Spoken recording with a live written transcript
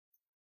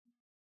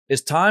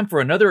It's time for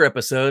another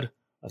episode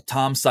of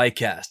Tom's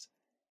Psychcast.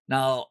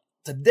 Now,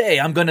 today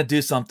I'm going to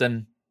do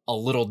something a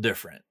little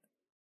different.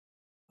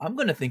 I'm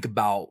going to think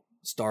about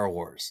Star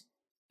Wars.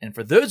 And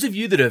for those of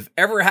you that have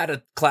ever had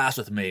a class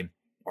with me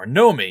or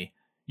know me,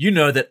 you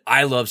know that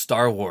I love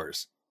Star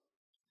Wars.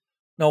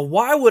 Now,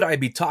 why would I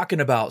be talking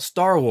about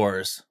Star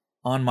Wars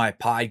on my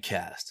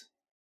podcast?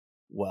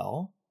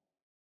 Well,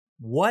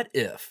 what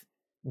if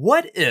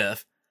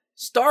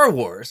Star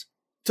Wars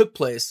took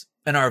place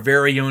in our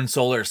very own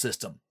solar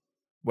system?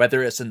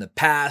 Whether it's in the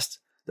past,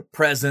 the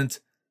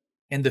present,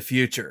 and the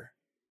future.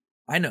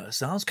 I know it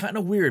sounds kind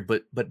of weird,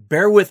 but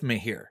bear with me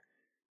here.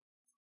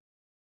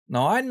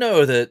 Now, I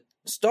know that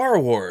Star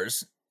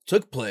Wars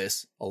took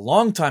place a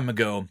long time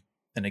ago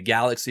in a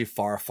galaxy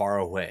far, far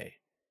away.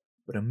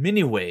 But in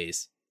many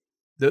ways,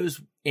 those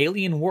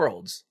alien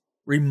worlds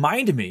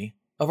remind me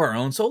of our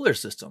own solar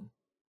system.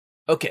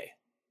 Okay,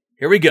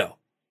 here we go.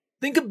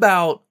 Think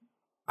about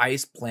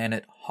ice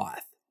planet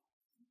Hoth.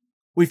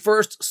 We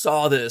first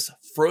saw this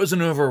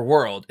frozen over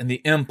world in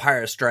The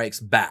Empire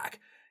Strikes Back.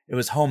 It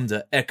was home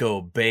to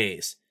Echo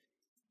Base.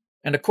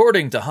 And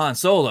according to Han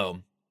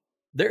Solo,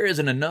 there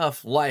isn't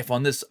enough life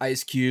on this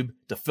ice cube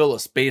to fill a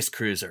space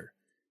cruiser.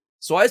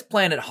 So Ice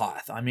Planet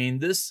Hoth,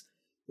 this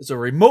is a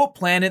remote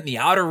planet in the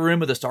outer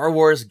rim of the Star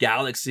Wars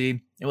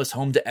galaxy. It was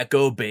home to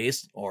Echo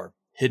Base, or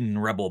Hidden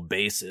Rebel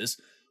Bases,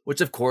 which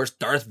of course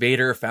Darth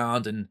Vader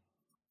found and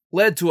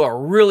led to a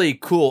really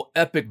cool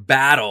epic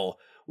battle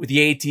with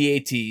the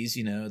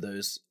AT-ATs,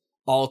 those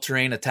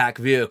all-terrain attack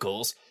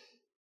vehicles,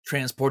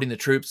 transporting the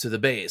troops to the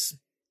base.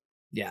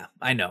 Yeah,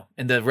 I know.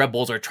 And the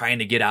rebels are trying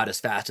to get out as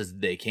fast as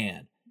they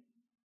can.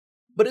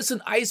 But it's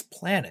an ice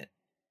planet.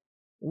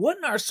 What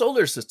in our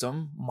solar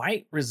system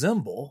might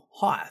resemble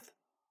Hoth?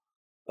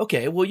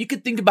 Okay, well, you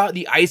could think about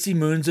the icy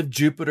moons of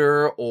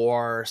Jupiter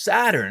or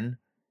Saturn,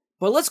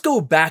 but let's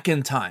go back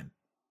in time.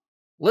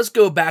 Let's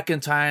go back in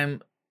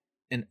time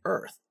in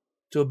Earth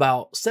to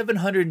about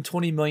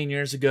 720 million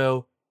years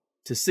ago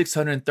to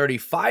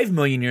 635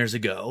 million years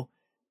ago,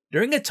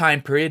 during a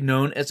time period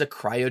known as a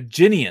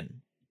cryogenian.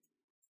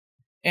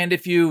 And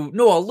if you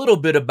know a little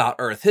bit about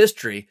Earth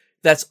history,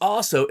 that's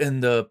also in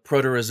the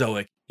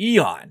Proterozoic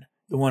Eon,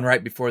 the one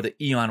right before the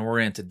eon we're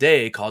in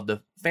today called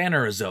the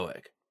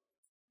Phanerozoic.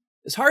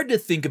 It's hard to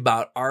think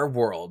about our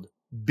world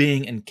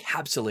being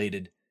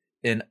encapsulated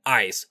in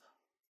ice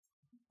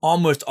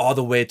almost all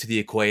the way to the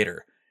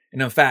equator. And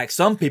in fact,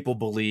 some people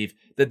believe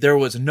that there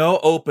was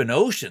no open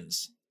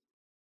oceans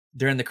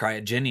during the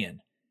cryogenian.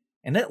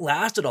 And it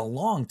lasted a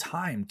long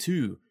time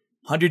too.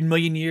 100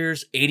 million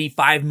years,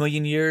 85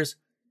 million years.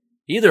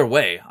 Either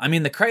way,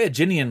 the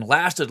cryogenian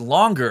lasted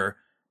longer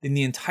than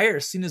the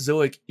entire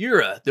Cenozoic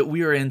era that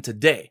we are in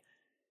today.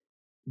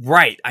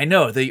 Right, I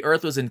know, the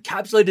Earth was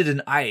encapsulated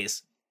in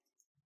ice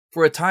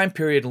for a time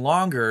period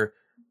longer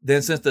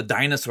than since the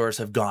dinosaurs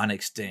have gone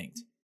extinct.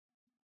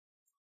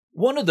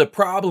 One of the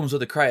problems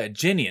with the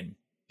cryogenian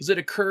is it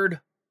occurred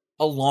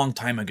a long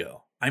time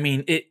ago.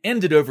 It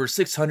ended over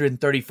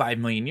 635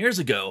 million years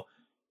ago,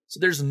 so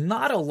there's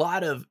not a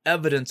lot of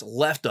evidence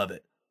left of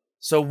it.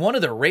 So one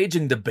of the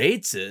raging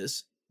debates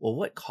is, well,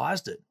 what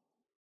caused it?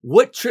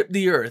 What tripped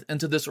the Earth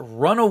into this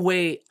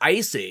runaway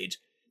ice age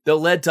that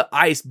led to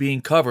ice being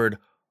covered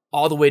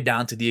all the way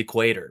down to the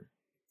equator?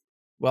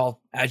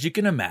 Well, as you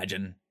can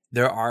imagine,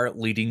 there are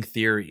leading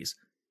theories.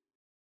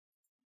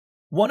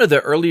 One of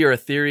the earlier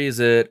theories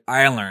that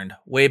I learned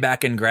way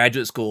back in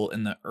graduate school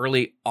in the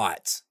early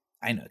aughts,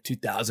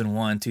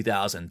 2001,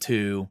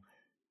 2002,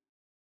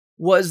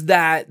 was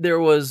that there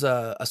was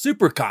a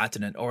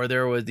supercontinent, or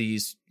there were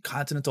these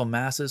continental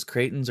masses,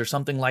 cratons, or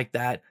something like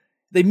that.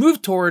 They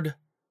moved toward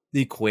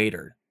the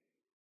equator.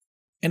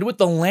 And with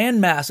the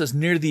land masses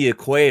near the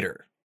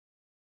equator,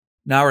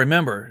 now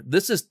remember,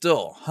 this is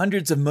still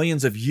hundreds of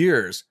millions of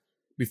years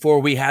before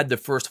we had the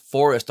first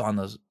forest on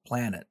the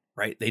planet,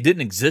 right? They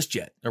didn't exist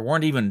yet. There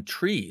weren't even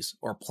trees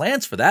or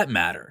plants for that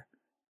matter.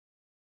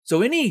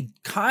 So any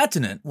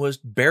continent was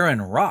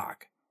barren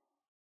rock.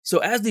 So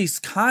as these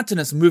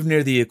continents moved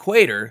near the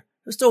equator,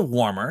 it was still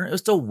warmer, it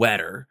was still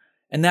wetter,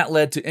 and that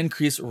led to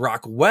increased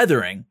rock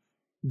weathering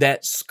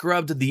that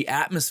scrubbed the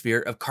atmosphere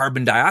of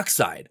carbon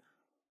dioxide.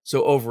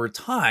 So over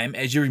time,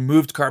 as you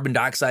removed carbon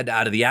dioxide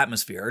out of the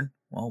atmosphere,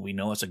 well, we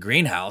know it's a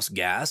greenhouse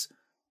gas,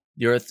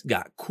 the Earth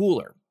got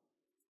cooler.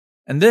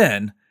 And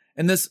then,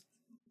 in this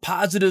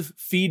positive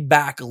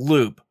feedback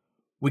loop,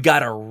 we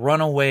got a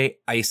runaway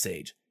ice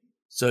age.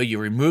 So you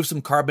remove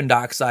some carbon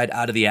dioxide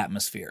out of the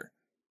atmosphere.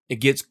 It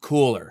gets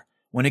cooler.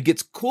 When it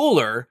gets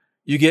cooler,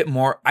 you get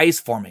more ice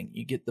forming.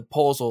 You get the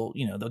poles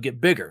they'll get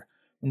bigger.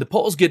 When the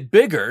poles get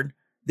bigger,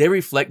 they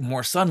reflect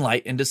more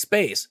sunlight into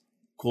space.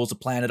 Cools the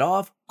planet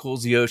off,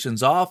 cools the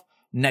oceans off.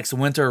 Next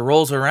winter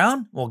rolls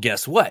around. Well,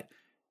 guess what?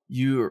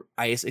 Your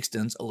ice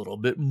extends a little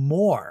bit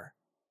more.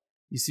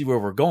 You see where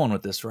we're going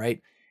with this, right?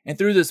 And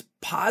through this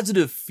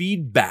positive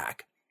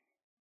feedback,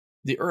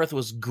 the Earth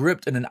was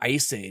gripped in an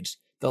ice age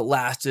that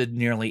lasted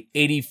nearly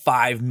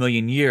 85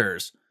 million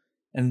years.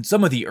 And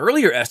some of the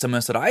earlier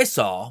estimates that I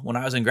saw when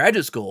I was in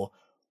graduate school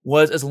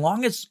was as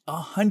long as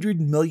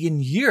 100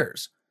 million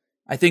years.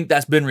 I think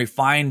that's been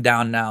refined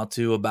down now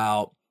to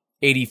about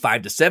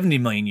 85 to 70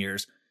 million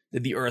years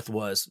that the Earth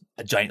was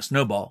a giant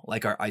snowball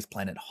like our ice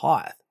planet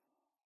Hoth.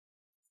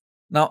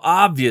 Now,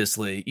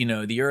 obviously,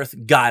 the Earth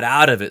got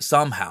out of it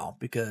somehow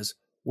because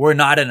we're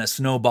not in a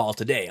snowball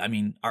today. I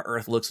mean, our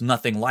Earth looks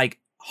nothing like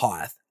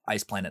Hoth,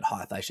 ice planet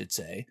Hoth, I should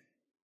say.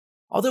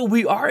 Although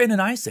we are in an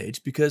ice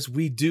age because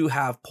we do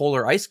have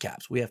polar ice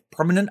caps. We have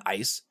permanent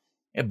ice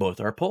at both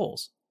our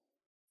poles.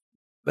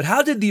 But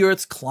how did the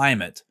Earth's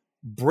climate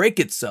break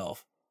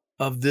itself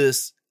of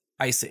this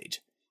ice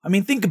age? I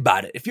mean, think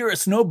about it. If you're a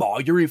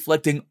snowball, you're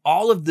reflecting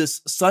all of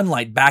this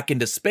sunlight back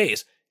into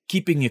space,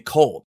 keeping you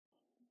cold.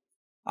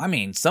 I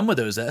mean, some of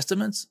those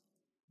estimates,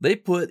 they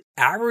put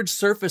average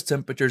surface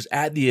temperatures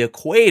at the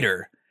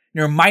equator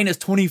near minus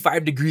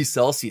 25 degrees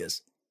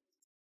Celsius.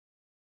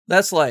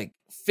 That's like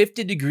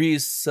 50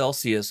 degrees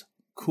Celsius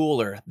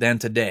cooler than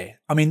today.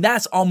 I mean,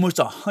 that's almost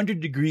 100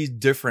 degrees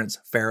difference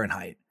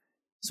Fahrenheit.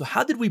 So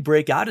how did we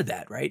break out of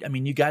that, right? I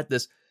mean, you got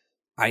this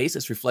ice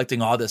that's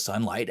reflecting all the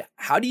sunlight.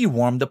 How do you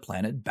warm the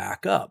planet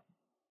back up?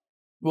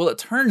 Well, it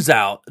turns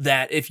out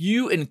that if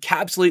you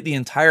encapsulate the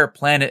entire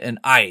planet in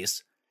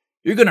ice,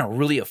 you're going to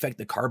really affect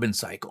the carbon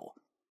cycle.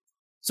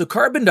 So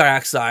carbon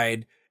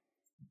dioxide,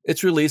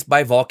 it's released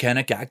by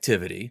volcanic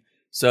activity.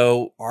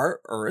 So our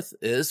Earth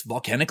is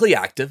volcanically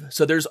active.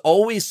 So there's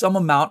always some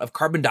amount of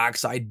carbon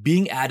dioxide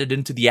being added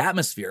into the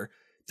atmosphere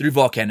through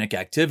volcanic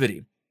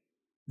activity.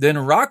 Then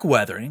rock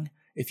weathering,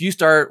 if you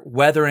start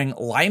weathering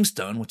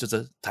limestone, which is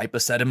a type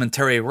of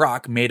sedimentary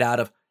rock made out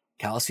of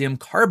calcium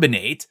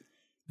carbonate,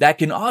 that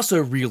can also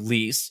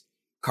release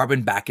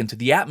carbon back into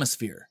the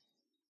atmosphere.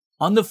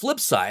 On the flip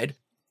side,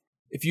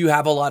 if you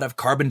have a lot of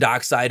carbon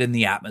dioxide in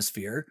the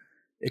atmosphere,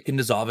 it can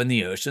dissolve in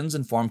the oceans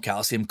and form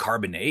calcium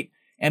carbonate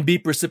and be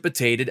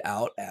precipitated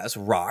out as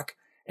rock.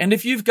 And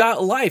if you've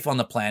got life on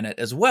the planet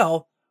as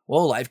well,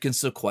 life can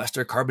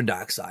sequester carbon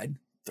dioxide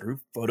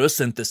through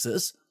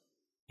photosynthesis,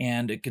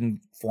 and it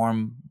can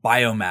form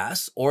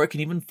biomass, or it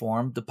can even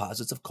form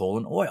deposits of coal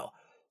and oil.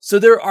 So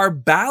there are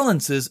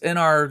balances in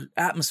our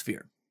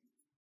atmosphere.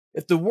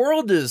 If the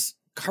world is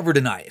covered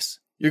in ice,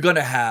 you're going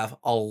to have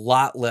a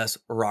lot less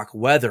rock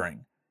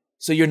weathering.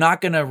 So you're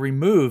not going to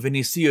remove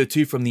any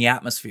CO2 from the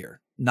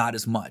atmosphere, not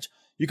as much.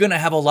 You're going to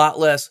have a lot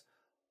less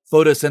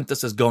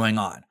photosynthesis going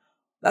on.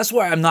 That's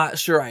why I'm not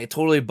sure I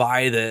totally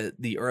buy that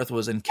the Earth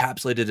was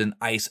encapsulated in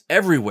ice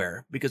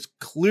everywhere, because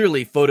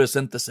clearly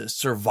photosynthesis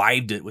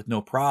survived it with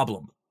no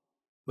problem.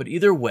 But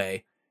either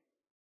way,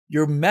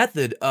 your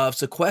method of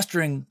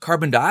sequestering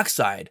carbon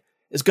dioxide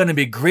is going to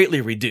be greatly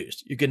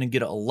reduced. You're going to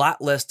get a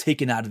lot less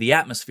taken out of the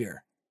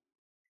atmosphere.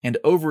 And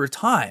over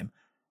time,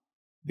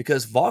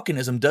 because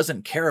volcanism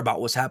doesn't care about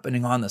what's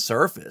happening on the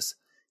surface,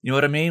 you know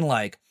what I mean?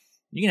 Like,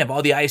 you can have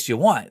all the ice you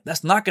want.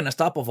 That's not going to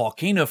stop a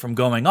volcano from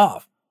going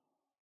off.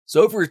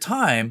 So over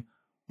time,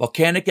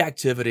 volcanic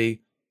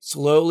activity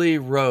slowly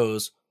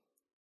rose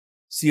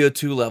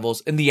CO2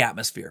 levels in the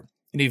atmosphere.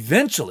 And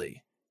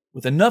eventually,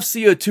 with enough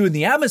CO2 in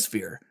the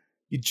atmosphere,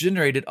 you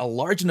generated a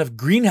large enough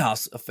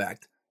greenhouse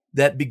effect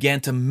that began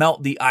to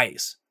melt the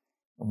ice.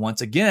 And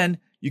once again,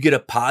 you get a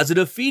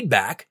positive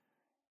feedback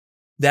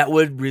that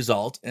would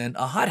result in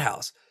a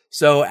hothouse.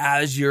 So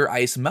as your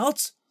ice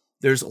melts,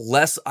 there's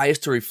less ice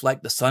to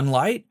reflect the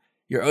sunlight.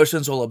 Your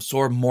oceans will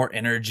absorb more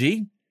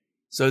energy.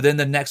 So then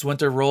the next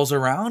winter rolls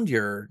around,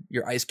 your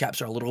ice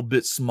caps are a little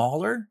bit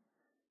smaller.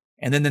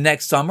 And then the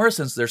next summer,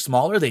 since they're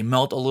smaller, they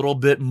melt a little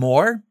bit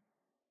more.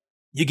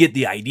 You get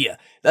the idea.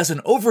 That's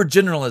an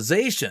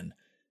overgeneralization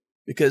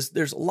because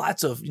there's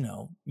lots of,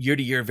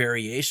 year-to-year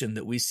variation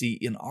that we see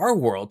in our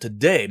world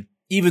today.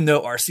 Even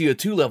though our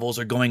CO2 levels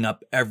are going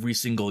up every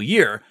single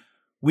year,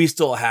 we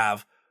still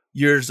have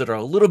years that are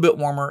a little bit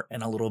warmer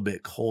and a little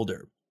bit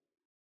colder.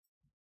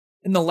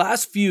 In the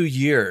last few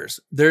years,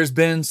 there's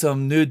been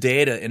some new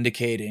data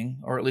indicating,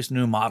 or at least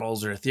new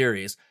models or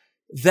theories,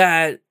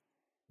 that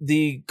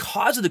the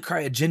cause of the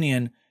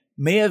cryogenian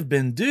may have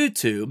been due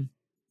to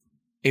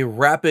a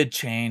rapid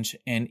change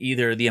in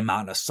either the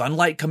amount of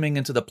sunlight coming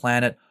into the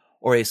planet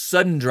or a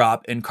sudden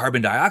drop in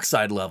carbon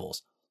dioxide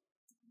levels.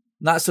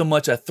 Not so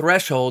much a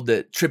threshold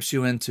that trips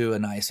you into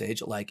an ice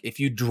age, like if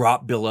you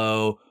drop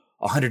below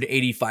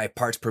 185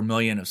 parts per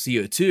million of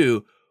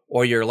CO2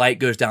 or your light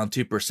goes down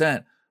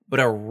 2%, but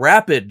a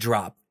rapid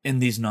drop in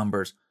these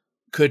numbers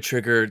could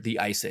trigger the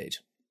ice age.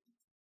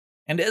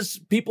 And as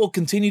people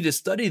continue to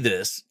study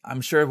this,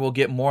 I'm sure we'll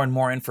get more and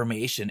more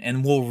information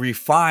and we'll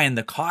refine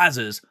the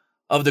causes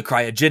of the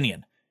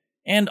cryogenian.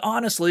 And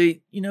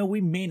honestly, we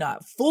may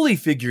not fully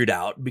figure it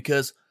out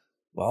because,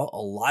 a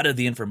lot of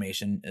the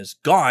information is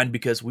gone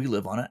because we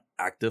live on an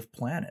active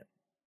planet.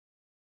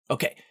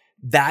 Okay,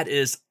 that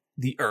is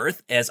the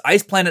Earth as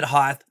ice planet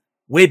Hoth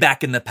way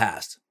back in the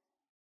past.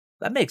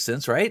 That makes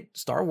sense, right?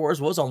 Star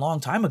Wars was a long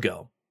time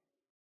ago.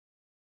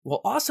 Well,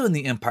 also in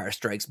The Empire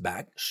Strikes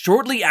Back,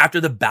 shortly after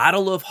the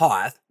Battle of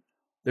Hoth,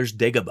 there's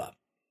Dagobah.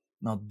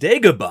 Now,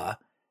 Dagobah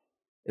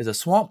is a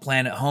swamp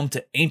planet home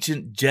to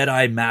ancient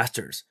Jedi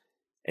masters.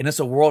 And it's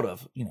a world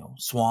of,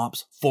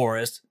 swamps,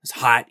 forests. It's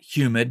hot,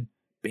 humid,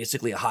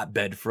 basically a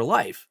hotbed for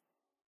life.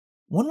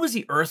 when was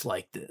the Earth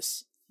like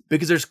this?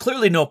 Because there's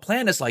clearly no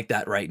planets like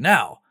that right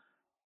now.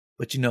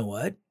 But you know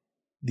what?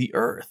 The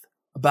Earth,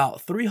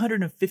 about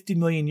 350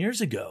 million years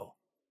ago,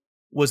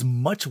 was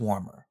much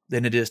warmer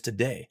than it is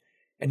today.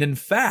 And in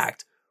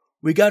fact,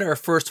 we got our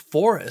first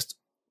forest,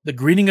 the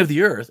greening of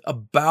the Earth,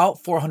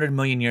 about 400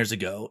 million years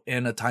ago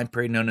in a time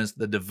period known as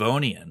the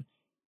Devonian.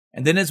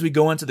 And then as we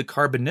go into the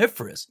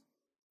Carboniferous,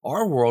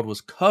 our world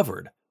was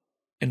covered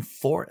in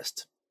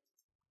forest,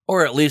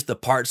 or at least the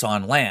parts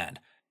on land.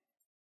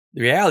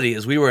 The reality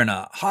is we were in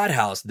a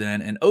hothouse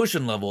then, and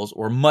ocean levels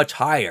were much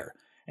higher.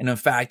 And in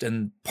fact,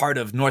 in part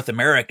of North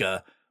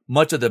America,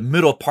 much of the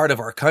middle part of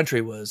our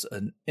country was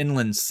an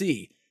inland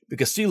sea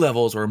because sea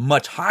levels were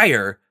much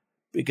higher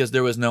because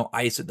there was no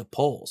ice at the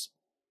poles.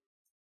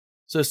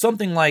 So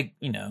something like,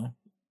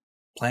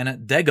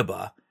 planet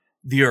Dagobah,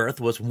 the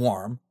Earth was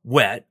warm,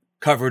 wet,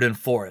 covered in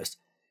forest.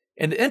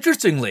 And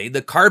interestingly,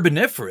 the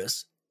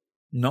Carboniferous,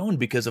 known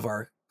because of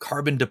our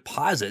carbon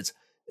deposits,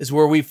 is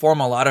where we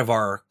form a lot of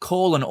our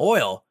coal and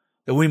oil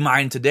that we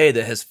mine today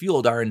that has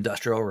fueled our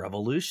industrial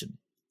revolution.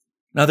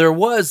 Now, there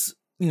was,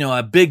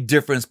 a big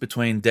difference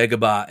between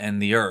Dagobah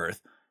and the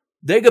Earth.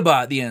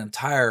 Dagobah, the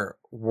entire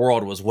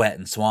world was wet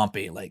and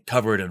swampy, like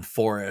covered in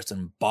forests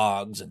and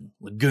bogs and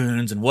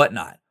lagoons and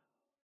whatnot.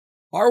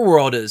 Our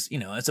world is,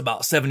 it's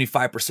about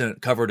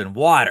 75% covered in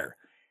water.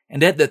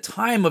 And at the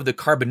time of the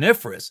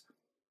Carboniferous,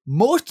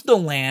 most of the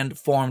land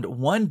formed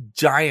one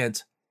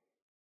giant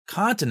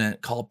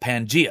continent called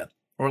Pangaea,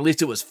 or at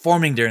least it was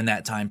forming during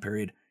that time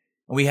period.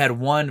 And we had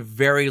one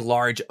very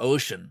large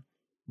ocean,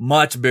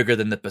 much bigger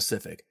than the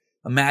Pacific.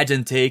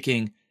 Imagine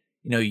taking,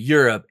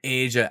 Europe,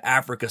 Asia,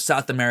 Africa,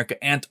 South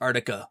America,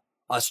 Antarctica,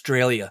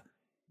 Australia,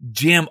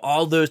 jam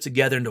all those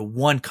together into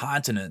one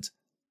continent,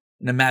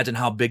 and imagine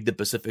how big the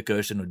Pacific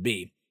Ocean would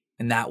be.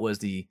 And that was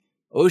the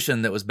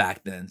ocean that was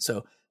back then.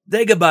 So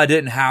Dagobah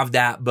didn't have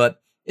that,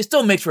 but it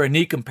still makes for a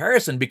neat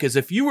comparison because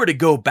if you were to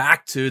go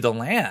back to the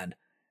land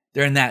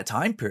during that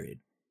time period,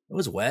 it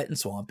was wet and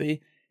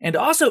swampy. And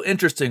also,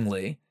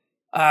 interestingly,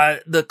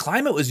 the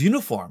climate was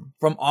uniform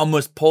from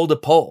almost pole to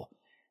pole.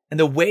 And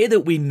the way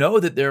that we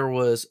know that there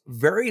was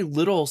very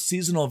little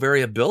seasonal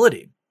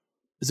variability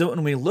is that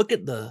when we look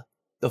at the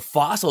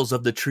fossils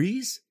of the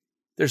trees,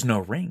 there's no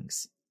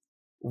rings.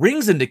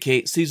 Rings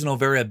indicate seasonal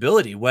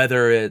variability,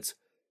 whether it's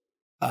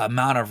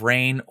amount of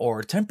rain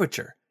or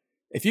temperature.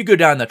 If you go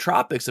down the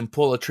tropics and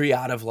pull a tree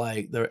out of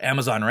like the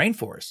Amazon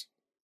rainforest,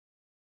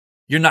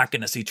 you're not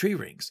going to see tree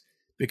rings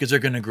because they're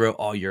going to grow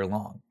all year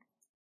long.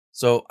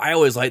 So I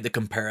always like the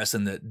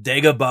comparison that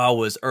Dagobah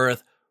was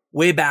Earth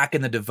way back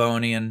in the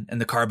Devonian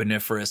and the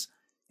Carboniferous.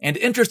 And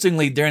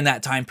interestingly, during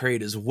that time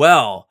period as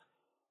well,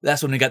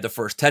 that's when we got the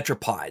first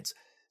tetrapods.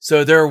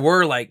 So there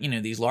were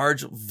these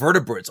large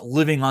vertebrates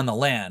living on the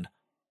land,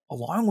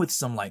 along with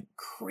some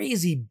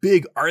crazy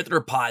big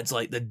arthropods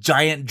like the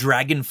giant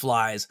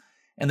dragonflies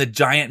and the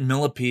giant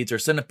millipedes or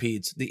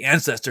centipedes, the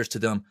ancestors to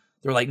them.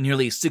 They're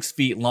nearly 6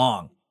 feet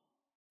long.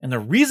 And the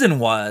reason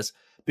was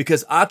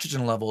because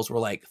oxygen levels were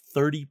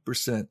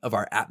 30% of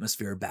our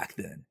atmosphere back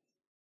then.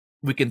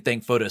 We can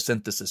thank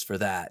photosynthesis for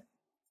that.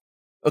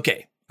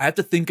 Okay, I have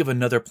to think of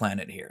another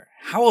planet here.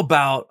 How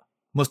about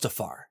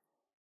Mustafar?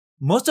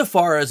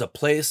 Mustafar is a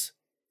place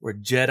where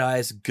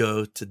Jedis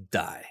go to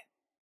die.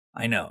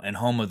 I know, and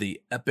home of the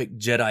epic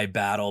Jedi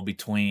battle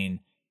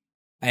between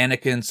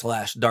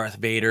Anakin/Darth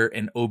Vader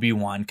and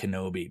Obi-Wan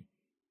Kenobi.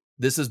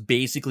 This is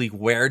basically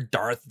where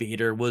Darth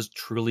Vader was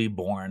truly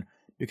born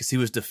because he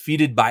was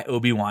defeated by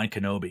Obi-Wan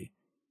Kenobi.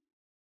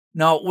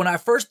 Now, when I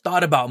first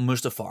thought about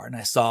Mustafar and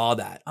I saw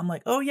that, I'm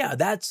like, oh yeah,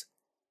 that's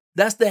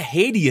the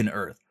Hadean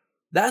Earth.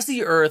 That's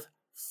the Earth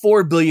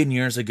 4 billion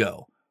years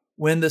ago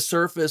when the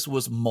surface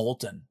was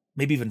molten,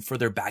 maybe even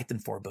further back than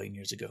 4 billion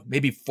years ago,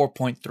 maybe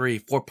 4.3,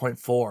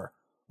 4.4,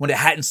 when it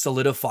hadn't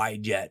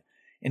solidified yet.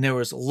 And there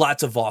was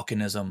lots of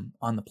volcanism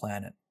on the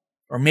planet,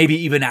 or maybe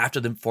even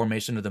after the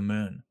formation of the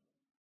moon.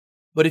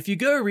 But if you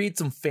go read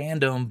some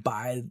fandom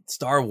by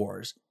Star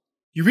Wars,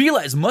 you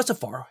realize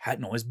Mustafar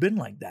hadn't always been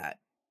like that.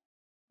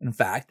 In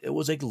fact, it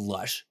was a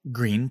lush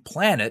green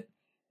planet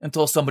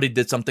until somebody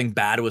did something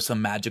bad with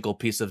some magical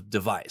piece of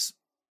device.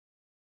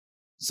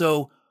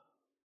 So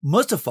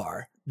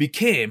Mustafar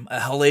became a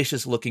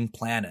hellacious-looking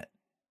planet.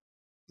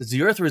 Does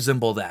the Earth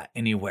resemble that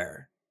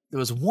anywhere? That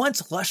was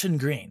once lush and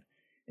green.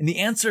 And the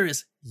answer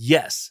is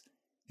yes.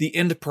 The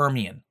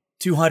End-Permian,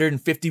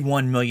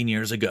 251 million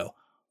years ago,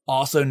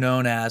 also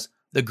known as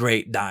the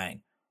Great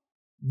Dying.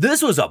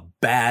 This was a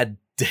bad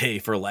day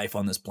for life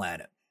on this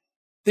planet.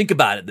 Think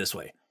about it this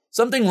way.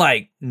 Something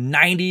like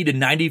 90 to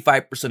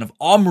 95% of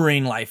all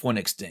marine life went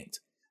extinct,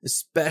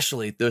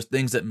 especially those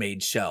things that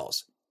made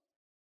shells.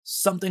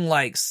 Something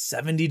like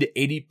 70 to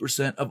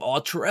 80% of all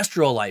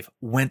terrestrial life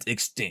went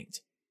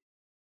extinct.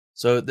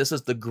 So this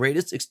is the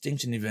greatest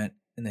extinction event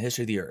in the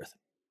history of the Earth.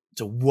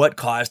 So what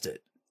caused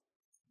it?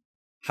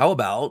 How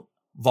about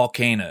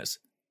volcanoes?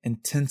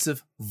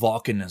 Intensive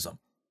volcanism.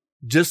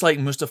 Just like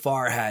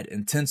Mustafar had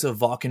intensive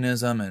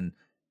volcanism and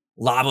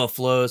lava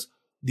flows,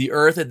 the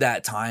Earth at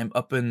that time,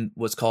 up in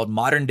what's called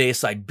modern-day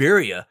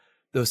Siberia,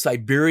 those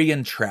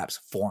Siberian traps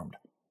formed.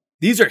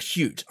 These are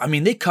huge. I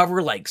mean, they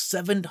cover like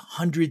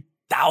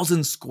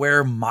 700,000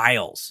 square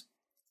miles.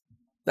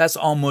 That's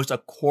almost a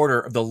quarter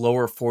of the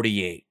lower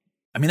 48.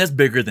 I mean, that's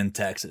bigger than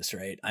Texas,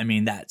 right? I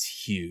mean,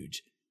 that's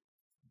huge.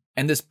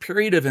 And this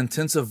period of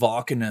intensive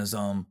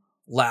volcanism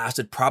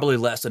lasted probably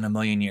less than 1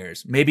 million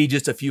years, maybe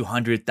just a few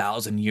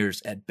 100,000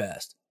 years at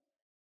best.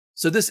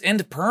 So this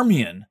end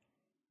Permian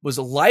was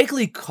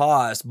likely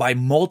caused by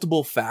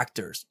multiple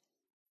factors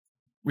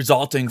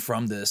resulting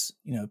from this,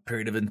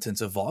 period of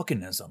intensive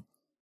volcanism.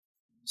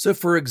 So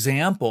for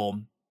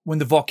example, when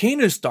the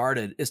volcanoes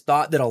started, it's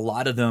thought that a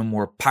lot of them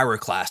were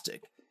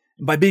pyroclastic.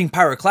 And by being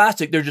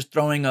pyroclastic, they're just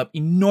throwing up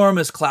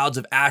enormous clouds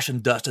of ash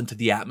and dust into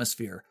the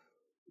atmosphere,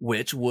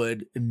 which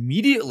would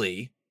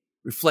immediately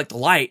reflect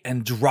light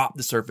and drop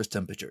the surface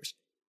temperatures.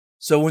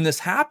 So when this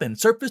happened,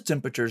 surface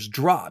temperatures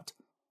dropped,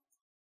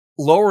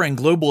 lowering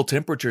global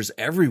temperatures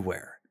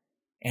everywhere.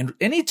 And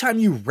anytime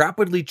you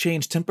rapidly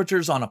change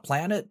temperatures on a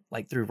planet,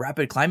 like through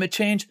rapid climate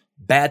change,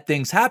 bad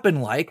things happen,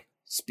 like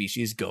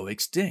species go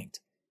extinct.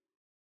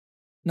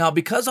 Now,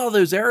 because all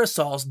those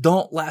aerosols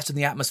don't last in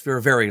the atmosphere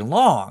very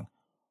long,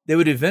 they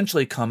would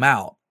eventually come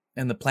out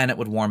and the planet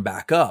would warm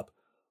back up.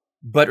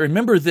 But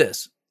remember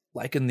this,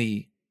 like in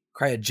the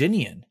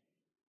cryogenian,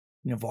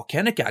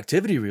 volcanic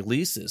activity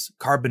releases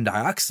carbon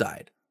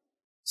dioxide.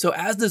 So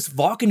as this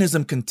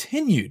volcanism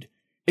continued,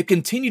 it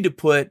continued to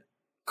put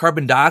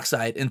carbon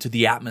dioxide into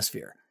the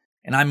atmosphere.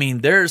 And I mean,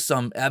 there's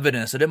some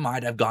evidence that it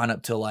might have gone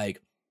up to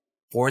like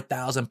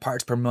 4,000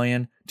 parts per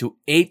million to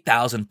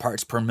 8,000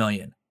 parts per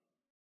million.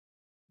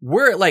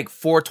 We're at like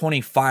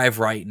 425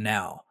 right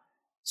now.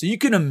 So you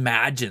can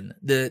imagine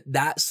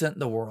that sent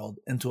the world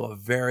into a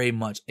very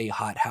much a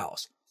hot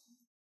house.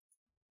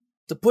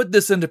 To put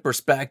this into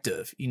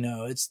perspective,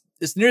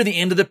 it's near the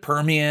end of the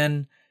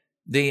Permian.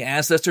 The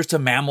ancestors to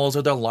mammals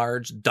are the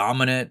large,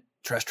 dominant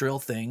terrestrial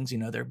things.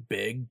 They're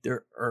big,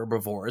 they're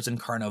herbivores and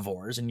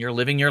carnivores, and you're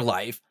living your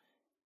life.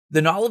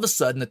 Then all of a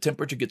sudden, the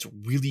temperature gets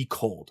really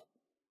cold.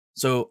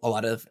 So a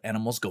lot of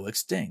animals go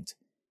extinct.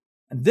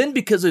 And then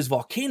because those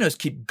volcanoes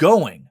keep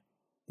going,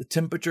 the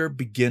temperature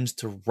begins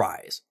to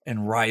rise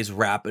and rise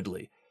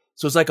rapidly.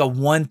 So it's like a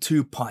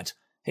 1-2 punch.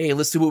 Hey,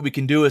 let's see what we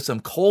can do with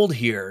some cold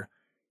here.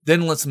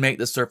 Then let's make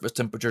the surface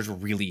temperatures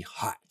really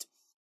hot.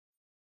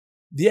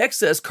 The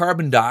excess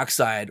carbon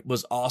dioxide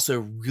was also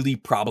really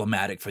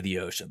problematic for the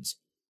oceans.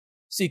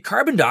 See,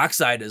 carbon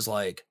dioxide is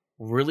like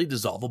really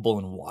dissolvable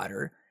in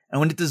water.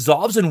 And when it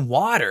dissolves in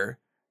water,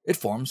 it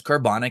forms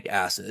carbonic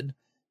acid.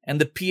 And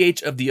the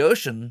pH of the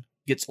ocean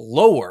gets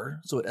lower,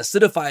 so it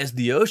acidifies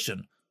the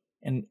ocean.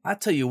 And I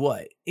tell you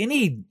what,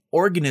 any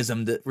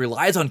organism that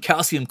relies on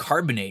calcium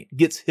carbonate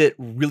gets hit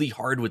really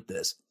hard with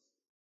this.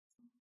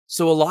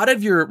 So a lot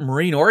of your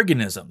marine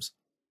organisms,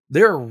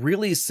 they're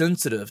really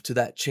sensitive to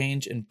that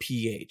change in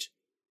pH.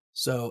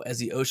 So as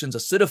the oceans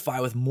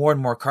acidify with more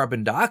and more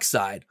carbon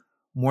dioxide,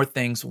 more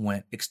things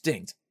went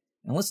extinct.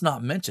 And let's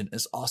not mention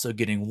it's also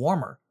getting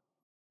warmer.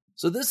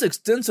 So this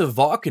extensive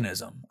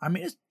volcanism,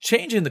 it's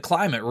changing the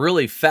climate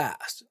really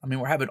fast.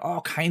 We're having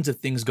all kinds of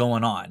things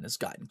going on. It's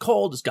gotten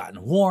cold, it's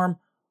gotten warm,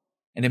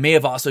 and it may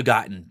have also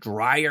gotten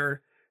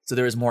drier. So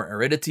there is more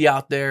aridity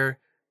out there.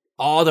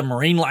 All the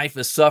marine life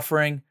is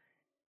suffering.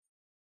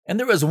 And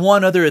there was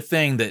one other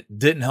thing that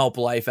didn't help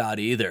life out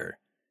either.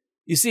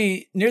 You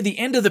see, near the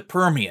end of the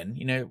Permian,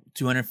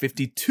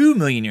 252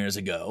 million years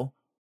ago,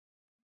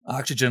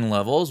 oxygen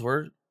levels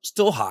were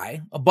still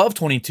high, above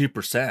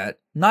 22%,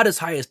 not as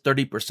high as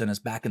 30% as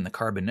back in the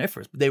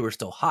Carboniferous, but they were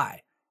still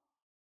high.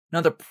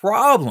 Now, the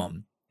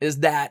problem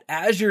is that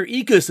as your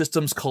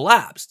ecosystems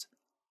collapsed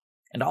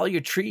and all your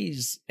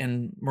trees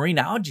and marine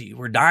algae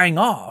were dying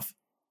off,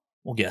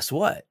 well, guess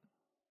what?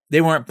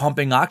 They weren't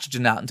pumping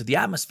oxygen out into the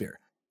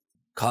atmosphere,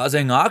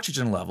 causing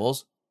oxygen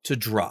levels to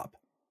drop.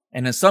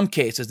 And in some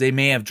cases, they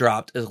may have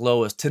dropped as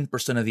low as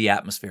 10% of the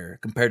atmosphere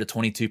compared to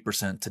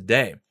 22%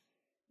 today.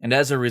 And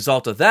as a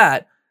result of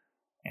that,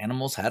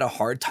 animals had a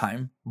hard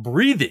time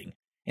breathing.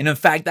 And in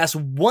fact, that's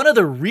one of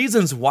the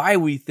reasons why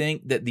we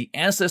think that the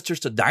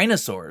ancestors to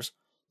dinosaurs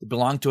that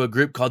belong to a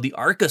group called the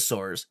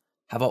Archosaurs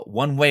have a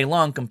one-way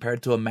lung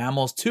compared to a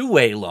mammal's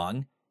two-way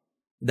lung.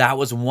 That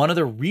was one of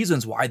the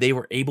reasons why they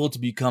were able to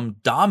become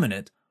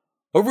dominant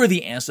over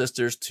the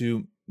ancestors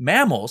to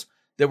mammals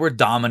that were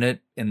dominant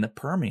in the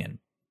Permian.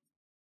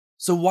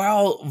 So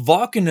while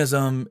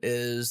volcanism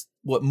is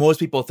what most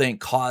people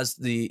think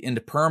caused the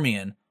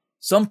Permian,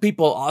 some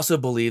people also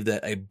believe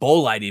that a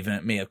bolide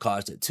event may have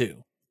caused it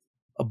too.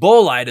 A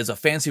bolide is a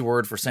fancy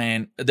word for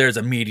saying there's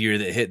a meteor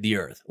that hit the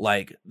Earth,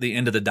 like the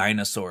end of the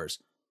dinosaurs.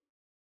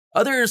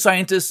 Other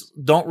scientists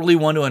don't really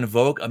want to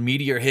invoke a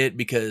meteor hit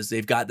because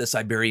they've got the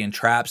Siberian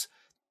traps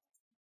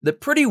that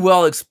pretty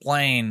well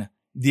explain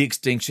the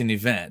extinction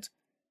event.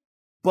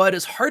 But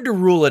it's hard to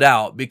rule it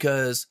out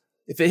because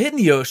if it hit in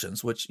the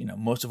oceans, which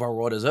most of our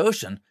world is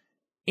ocean,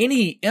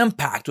 any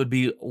impact would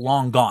be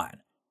long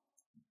gone.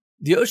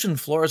 The ocean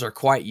floors are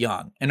quite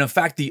young, and in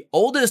fact, the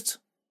oldest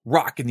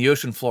rock in the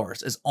ocean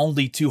floors is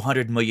only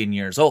 200 million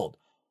years old.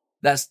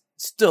 That's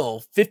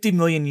still 50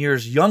 million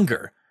years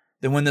younger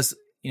than when this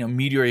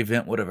meteor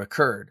event would have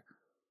occurred.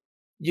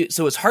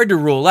 So it's hard to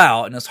rule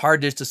out, and it's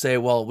hard just to say,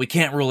 well, we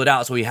can't rule it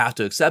out, so we have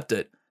to accept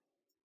it,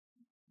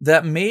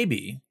 that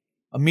maybe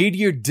a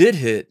meteor did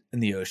hit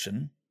in the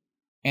ocean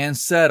and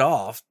set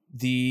off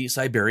the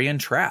Siberian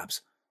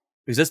traps.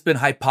 Because it's been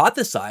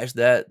hypothesized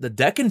that the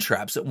Deccan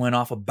traps that went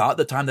off about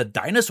the time the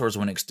dinosaurs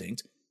went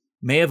extinct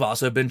may have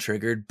also been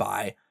triggered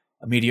by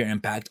a meteor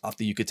impact off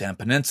the Yucatan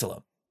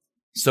Peninsula.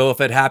 So if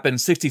it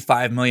happened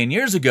 65 million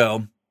years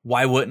ago,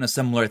 why wouldn't a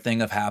similar thing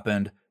have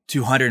happened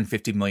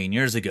 250 million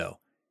years ago?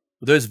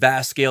 With those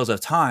vast scales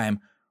of time,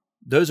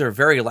 those are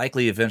very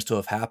likely events to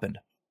have happened.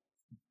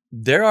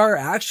 There are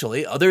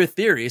actually other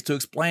theories to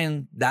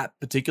explain that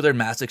particular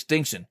mass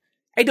extinction.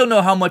 I don't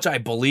know how much I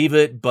believe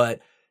it, but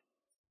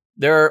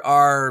there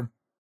are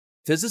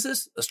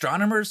physicists,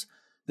 astronomers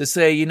that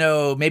say,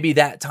 maybe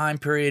that time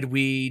period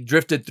we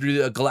drifted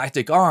through a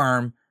galactic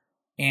arm,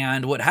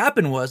 and what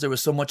happened was there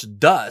was so much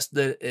dust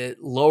that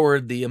it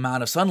lowered the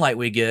amount of sunlight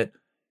we get,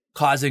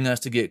 causing us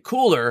to get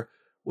cooler,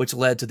 which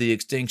led to the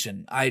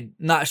extinction. I'm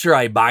not sure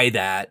I buy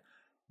that,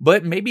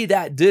 but maybe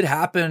that did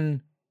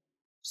happen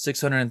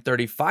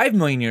 635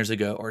 million years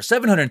ago or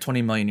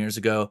 720 million years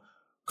ago,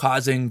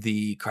 causing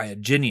the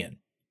Cryogenian.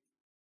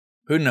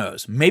 Who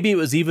knows? Maybe it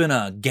was even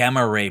a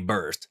gamma ray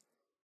burst.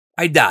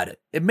 I doubt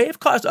it. It may have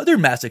caused other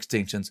mass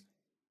extinctions,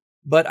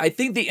 but I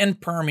think the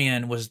end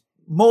Permian was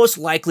most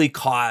likely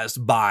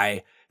caused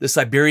by the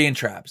Siberian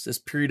traps, this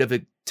period of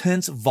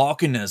intense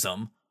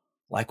volcanism,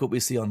 like what we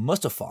see on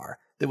Mustafar,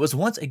 that was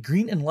once a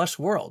green and lush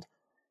world.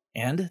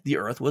 And the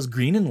Earth was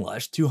green and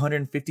lush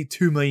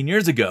 252 million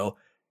years ago,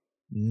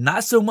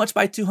 not so much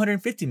by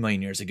 250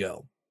 million years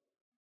ago.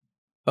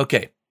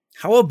 Okay,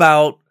 how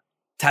about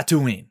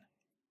Tatooine?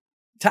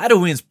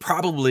 Tatooine's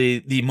probably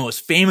the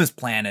most famous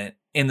planet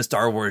in the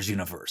Star Wars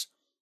universe.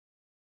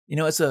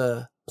 It's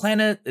a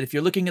planet that if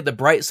you're looking at the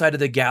bright side of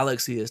the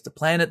galaxy, it's the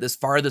planet that's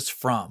farthest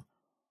from.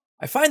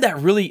 I find that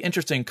really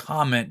interesting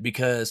comment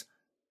because,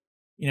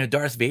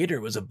 Darth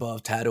Vader was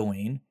above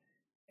Tatooine.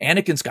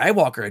 Anakin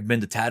Skywalker had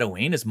been to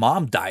Tatooine. His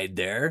mom died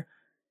there.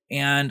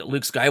 And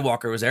Luke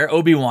Skywalker was there.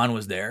 Obi-Wan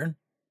was there.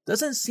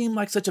 Doesn't seem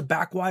like such a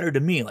backwater to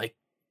me. Like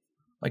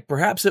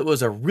perhaps it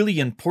was a really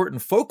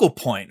important focal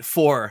point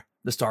for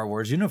the Star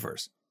Wars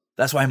universe.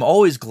 That's why I'm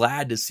always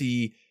glad to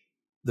see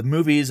the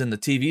movies and the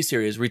TV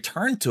series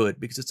return to it,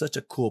 because it's such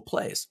a cool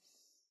place.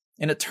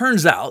 And it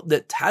turns out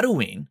that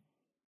Tatooine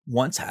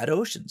once had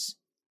oceans,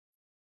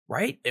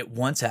 right? It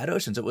once had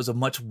oceans. It was a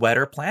much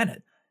wetter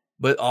planet,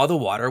 but all the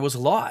water was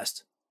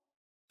lost.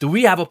 Do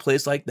we have a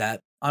place like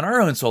that on our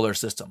own solar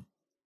system?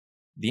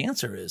 The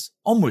answer is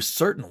almost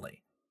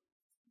certainly.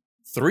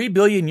 3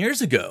 billion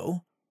years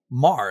ago,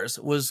 Mars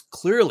was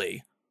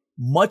clearly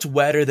much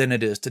wetter than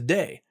it is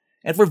today.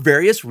 And for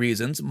various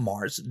reasons,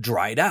 Mars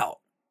dried out.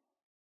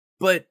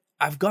 But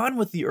I've gone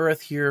with the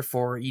Earth here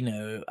for,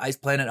 Ice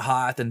Planet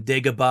Hoth and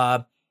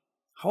Dagobah.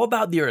 How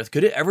about the Earth?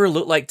 Could it ever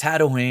look like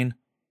Tatooine?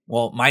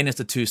 Well, minus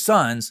the 2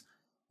 suns.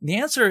 The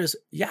answer is,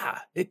 yeah,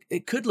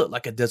 it could look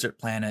like a desert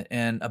planet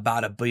in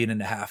about 1.5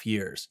 billion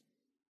years.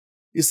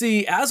 You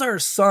see, as our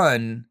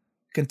sun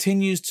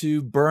continues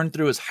to burn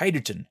through its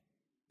hydrogen,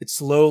 it's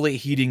slowly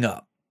heating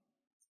up.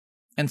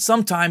 And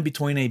sometime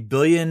between 1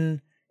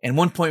 billion and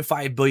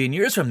 1.5 billion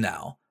years from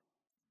now,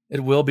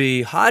 it will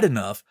be hot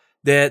enough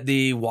that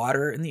the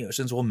water in the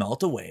oceans will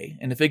melt away.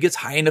 And if it gets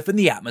high enough in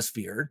the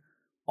atmosphere,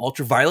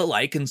 ultraviolet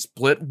light can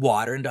split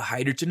water into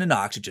hydrogen and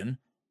oxygen.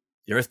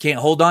 The Earth can't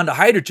hold on to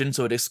hydrogen,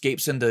 so it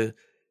escapes into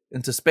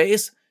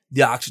space.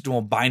 The oxygen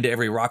will bind to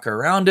every rock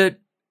around it,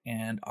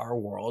 and our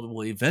world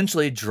will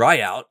eventually dry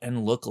out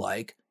and look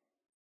like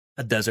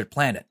a desert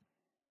planet.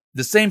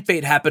 The same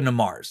fate happened to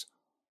Mars.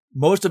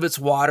 Most of its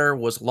water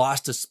was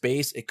lost to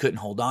space. It couldn't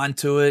hold on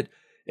to it.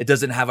 It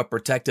doesn't have a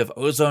protective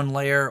ozone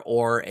layer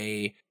or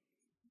a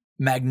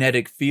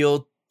magnetic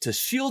field to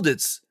shield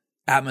its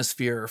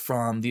atmosphere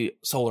from the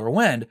solar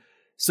wind.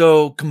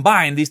 So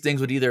combined, these things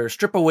would either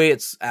strip away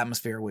its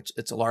atmosphere, which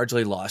it's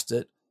largely lost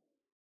it,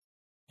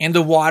 and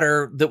the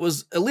water that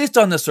was at least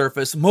on the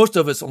surface, most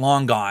of it's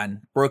long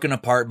gone, broken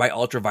apart by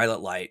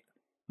ultraviolet light.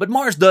 But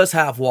Mars does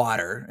have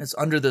water. It's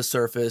under the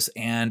surface,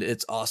 and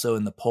it's also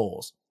in the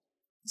poles.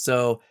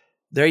 So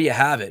there you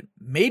have it.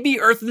 Maybe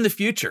Earth in the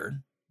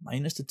future,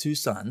 minus the 2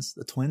 suns,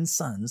 the twin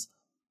suns,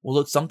 will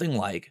look something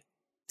like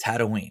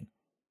Tatooine.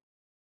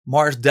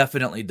 Mars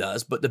definitely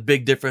does, but the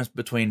big difference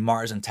between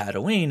Mars and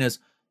Tatooine is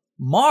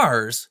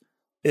Mars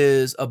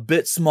is a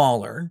bit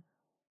smaller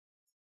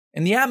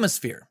in the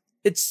atmosphere.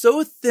 It's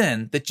so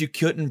thin that you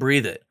couldn't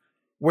breathe it.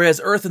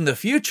 Whereas Earth in the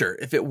future,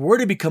 if it were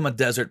to become a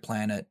desert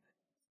planet,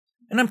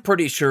 and I'm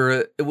pretty sure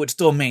it would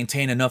still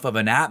maintain enough of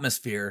an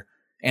atmosphere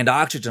and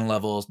oxygen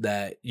levels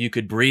that you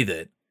could breathe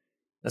it.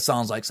 That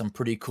sounds like some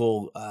pretty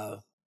cool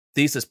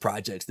thesis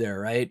projects there,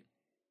 right?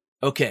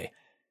 Okay.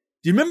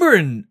 Do you remember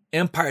in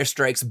Empire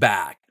Strikes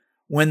Back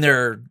when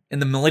they're in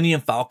the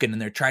Millennium Falcon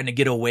and they're trying to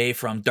get away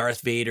from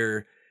Darth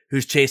Vader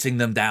who's chasing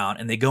them down,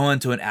 and they go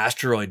into an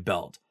asteroid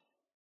belt,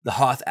 the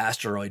Hoth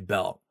asteroid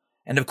belt.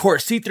 And of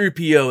course,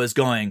 C-3PO is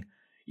going,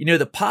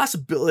 the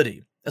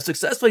possibility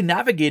successfully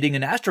navigating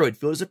an asteroid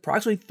field is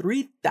approximately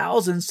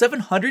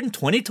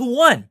 3,720 to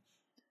 1.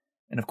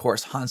 And of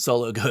course, Han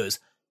Solo goes,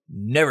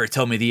 "Never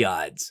tell me the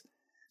odds."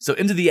 So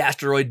into the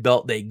asteroid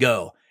belt they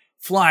go,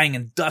 flying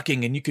and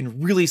ducking, and you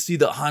can really see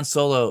that Han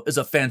Solo is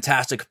a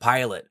fantastic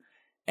pilot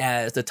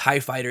as the TIE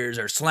fighters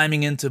are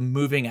slamming into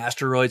moving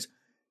asteroids.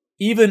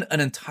 Even an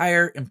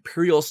entire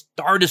Imperial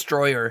Star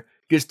Destroyer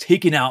gets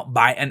taken out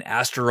by an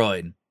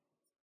asteroid.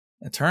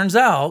 It turns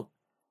out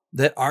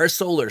that our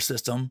solar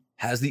system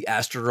has the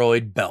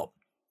asteroid belt,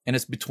 and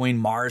it's between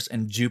Mars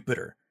and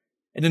Jupiter.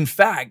 And in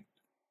fact,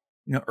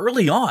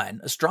 early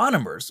on,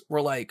 astronomers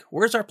were like,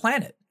 "Where's our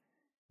planet?"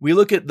 We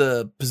look at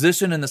the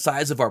position and the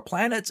size of our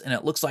planets, and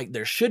it looks like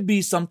there should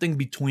be something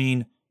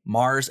between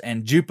Mars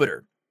and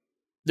Jupiter.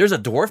 There's a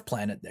dwarf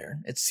planet there.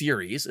 It's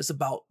Ceres. It's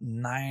about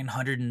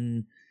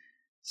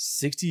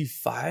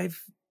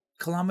 965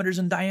 kilometers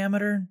in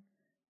diameter.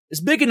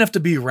 It's big enough to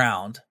be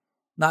round,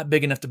 not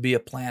big enough to be a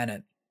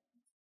planet.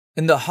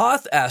 In the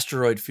Hoth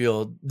asteroid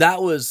field,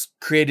 that was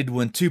created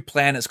when two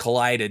planets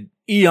collided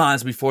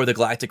eons before the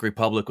Galactic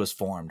Republic was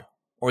formed,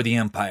 or the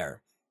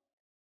Empire.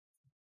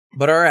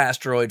 But our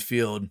asteroid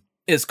field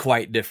is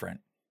quite different.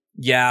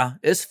 Yeah,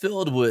 it's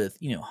filled with,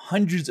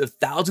 hundreds of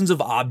thousands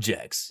of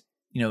objects,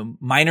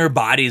 minor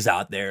bodies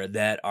out there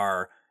that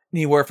are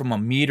anywhere from a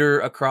meter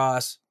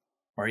across,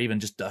 or even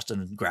just dust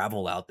and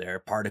gravel out there,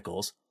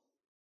 particles,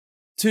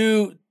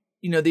 to,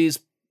 these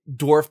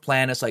dwarf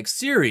planets like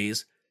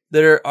Ceres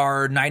that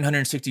are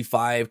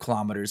 965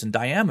 kilometers in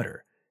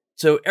diameter.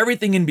 So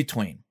everything in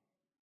between.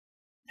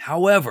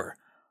 However,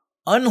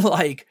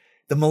 unlike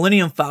the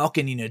Millennium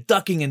Falcon,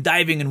 ducking and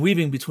diving and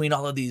weaving between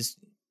all of these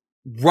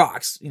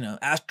rocks,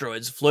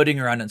 asteroids floating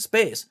around in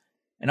space,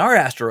 in our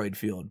asteroid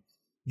field,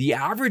 the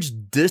average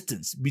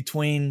distance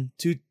between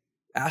two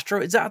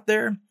asteroids out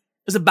there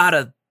is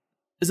about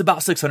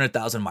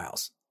 600,000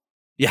 miles.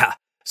 Yeah,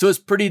 so it's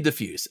pretty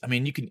diffuse. I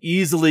mean, you can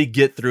easily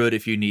get through it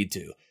if you need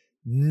to.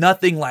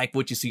 Nothing like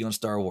what you see on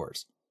Star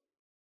Wars.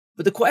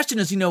 But the question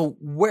is,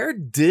 where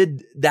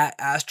did that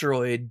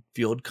asteroid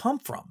field come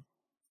from?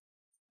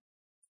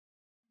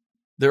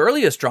 The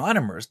early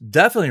astronomers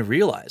definitely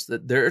realized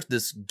that there's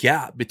this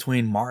gap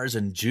between Mars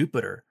and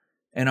Jupiter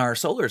in our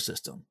solar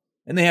system.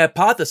 And they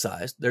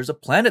hypothesized there's a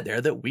planet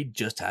there that we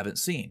just haven't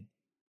seen.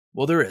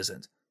 Well, there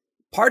isn't.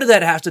 Part of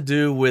that has to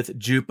do with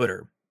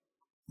Jupiter.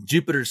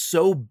 Jupiter's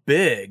so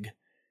big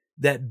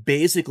that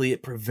basically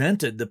it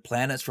prevented the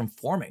planets from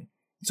forming.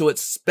 So it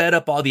sped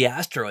up all the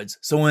asteroids.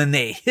 So when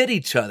they hit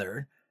each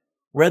other,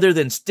 rather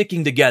than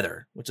sticking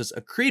together, which is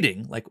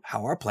accreting, like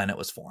how our planet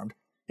was formed,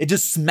 it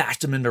just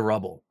smashed them into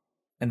rubble.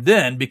 And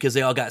then, because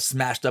they all got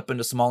smashed up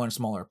into smaller and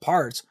smaller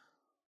parts,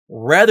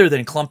 rather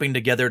than clumping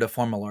together to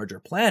form a larger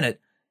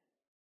planet,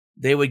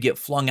 they would get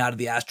flung out of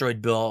the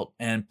asteroid belt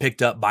and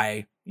picked up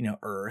by,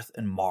 Earth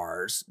and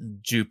Mars.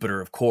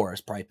 Jupiter, of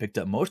course, probably picked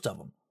up most of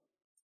them.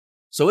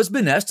 So it's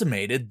been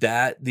estimated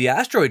that the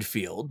asteroid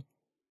field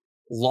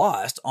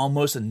lost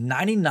almost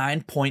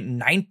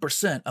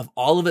 99.9% of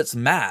all of its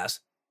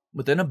mass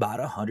within about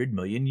 100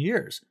 million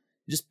years,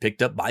 just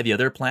picked up by the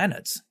other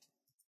planets.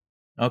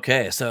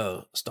 Okay,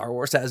 so Star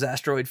Wars has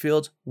asteroid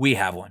fields. We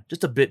have one,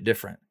 just a bit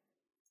different.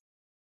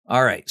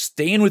 All right,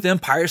 staying with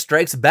Empire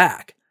Strikes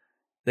Back.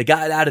 They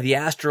got out of the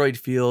asteroid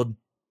field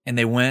and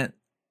they went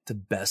to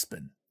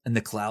Bespin in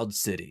the Cloud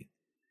City.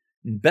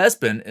 And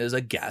Bespin is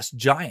a gas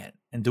giant.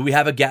 And do we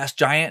have a gas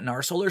giant in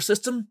our solar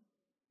system?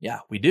 Yeah,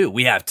 we do.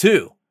 We have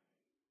two.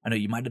 I know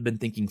you might have been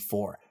thinking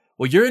four.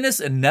 Well, Uranus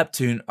and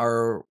Neptune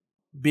are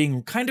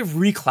being kind of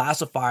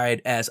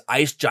reclassified as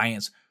ice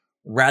giants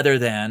rather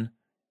than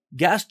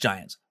gas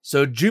giants.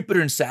 So Jupiter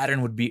and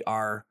Saturn would be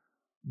our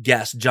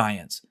gas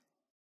giants.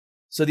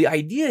 So the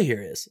idea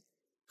here is,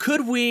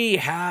 could we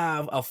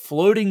have a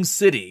floating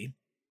city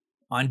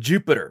on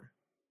Jupiter?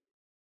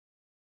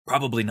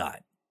 Probably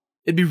not.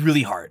 It'd be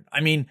really hard.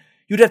 I mean,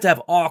 you'd have to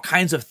have all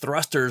kinds of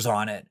thrusters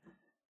on it.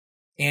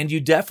 And you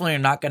definitely are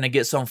not going to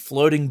get some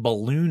floating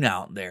balloon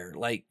out there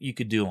like you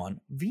could do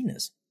on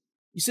Venus.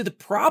 You see, the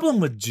problem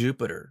with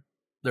Jupiter,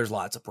 there's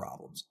lots of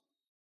problems.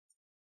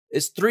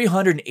 It's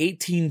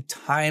 318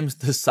 times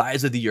the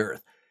size of the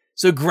Earth.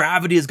 So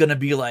gravity is going to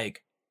be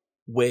like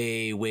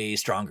way, way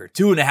stronger.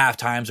 2.5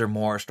 times or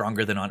more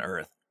stronger than on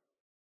Earth.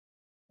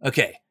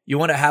 Okay, you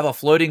want to have a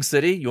floating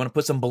city? You want to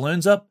put some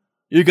balloons up?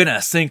 You're going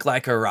to sink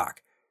like a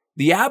rock.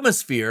 The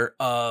atmosphere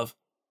of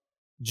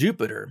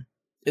Jupiter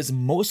is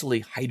mostly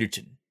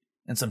hydrogen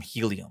and some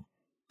helium.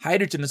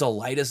 Hydrogen is the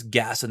lightest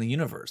gas in the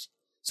universe.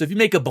 So if you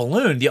make a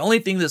balloon, the only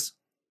thing that's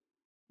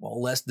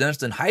less dense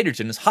than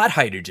hydrogen is hot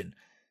hydrogen.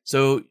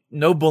 So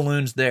no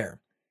balloons there.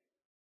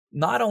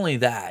 Not only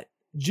that,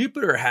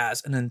 Jupiter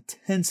has an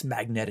intense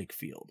magnetic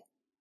field.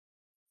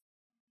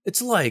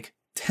 It's like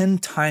 10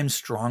 times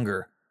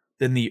stronger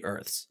than the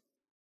Earth's.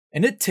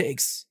 And it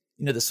takes,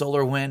 the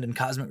solar wind and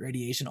cosmic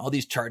radiation, all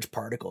these charged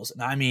particles.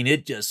 And I mean,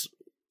 it just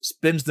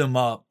spins them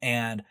up.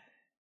 And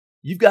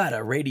you've got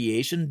a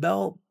radiation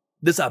belt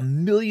that's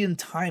 1,000,000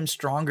 times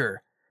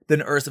stronger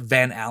than Earth's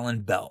Van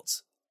Allen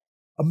belts.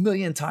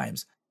 1,000,000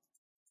 times.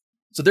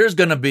 So there's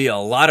going to be a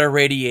lot of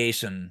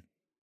radiation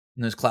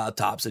in those cloud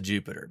tops of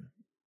Jupiter.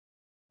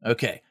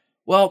 Okay,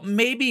 well,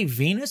 maybe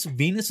Venus.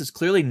 Venus is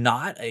clearly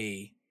not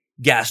a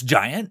gas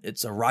giant.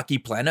 It's a rocky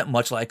planet,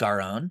 much like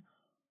our own,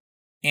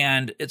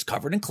 and it's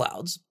covered in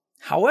clouds.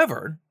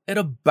 However, at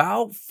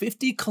about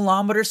 50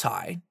 kilometers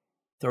high,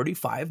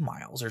 35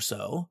 miles or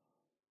so,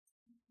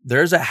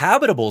 there's a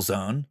habitable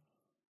zone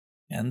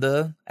in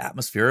the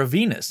atmosphere of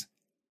Venus.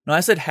 Now,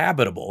 I said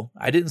habitable.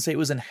 I didn't say it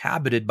was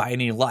inhabited by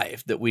any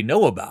life that we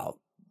know about.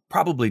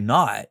 Probably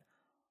not.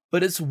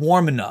 But it's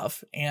warm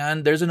enough,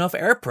 and there's enough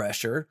air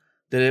pressure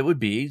that it would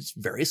be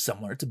very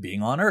similar to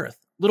being on Earth.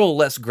 Little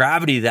less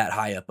gravity that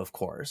high up, of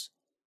course.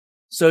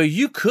 So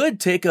you could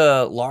take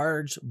a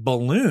large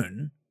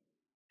balloon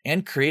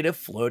and create a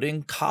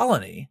floating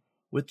colony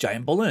with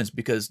giant balloons,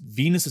 because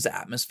Venus's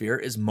atmosphere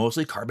is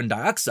mostly carbon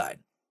dioxide.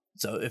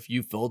 So if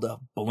you filled a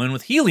balloon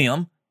with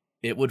helium,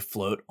 it would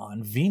float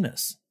on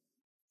Venus.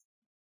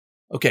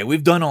 Okay,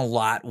 we've done a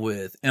lot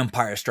with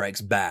Empire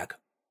Strikes Back.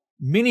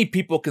 Many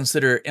people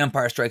consider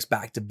Empire Strikes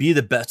Back to be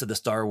the best of the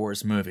Star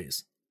Wars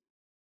movies.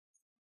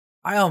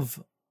 I have,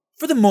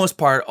 for the most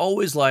part,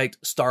 always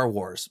liked Star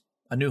Wars: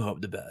 A New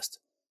Hope the best.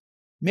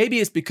 Maybe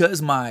it's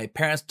because my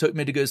parents took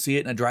me to go see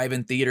it in a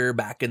drive-in theater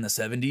back in the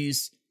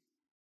 70s,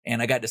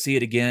 and I got to see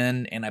it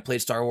again, and I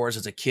played Star Wars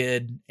as a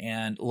kid,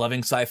 and loving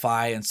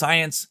sci-fi and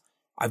science,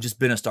 I've just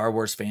been a Star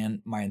Wars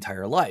fan my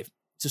entire life.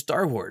 It's just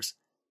Star Wars.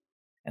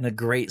 And a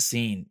great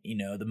scene,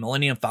 the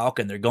Millennium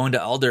Falcon, they're going to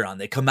Alderaan.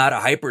 They come out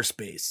of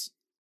hyperspace.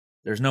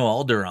 There's no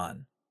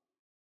Alderaan.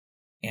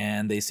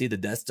 And they see the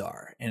Death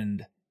Star,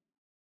 and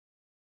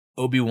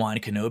Obi-Wan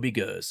Kenobi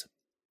goes,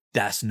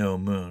 "That's no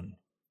moon.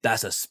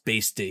 That's a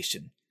space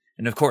station."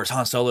 And of course,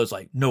 Han Solo's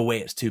like, "No way,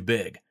 it's too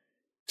big."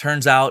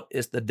 Turns out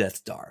it's the Death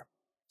Star.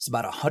 It's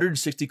about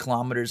 160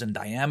 kilometers in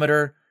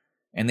diameter,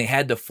 and they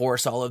had to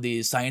force all of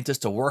these scientists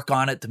to work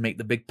on it to make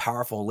the big,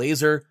 powerful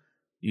laser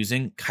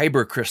using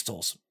Kyber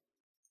crystals.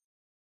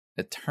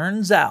 It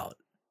turns out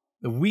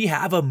that we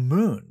have a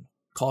moon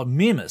called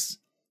Mimas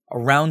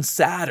around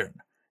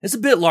Saturn. It's a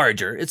bit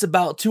larger. It's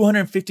about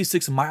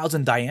 256 miles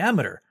in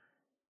diameter.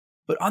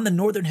 But on the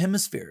northern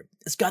hemisphere,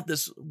 it's got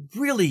this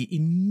really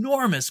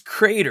enormous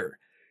crater,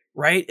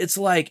 right? It's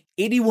like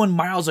 81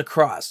 miles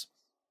across.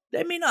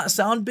 That may not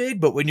sound big,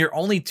 but when you're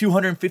only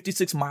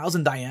 256 miles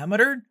in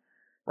diameter,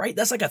 right?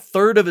 That's like a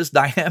third of its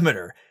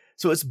diameter.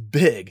 So it's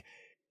big.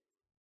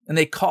 And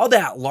they call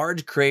that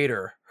large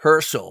crater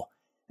Herschel.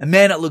 And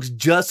man, it looks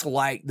just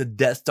like the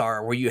Death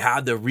Star, where you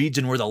have the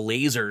region where the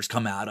lasers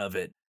come out of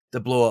it to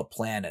blow up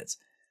planets.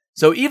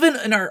 So even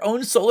in our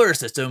own solar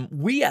system,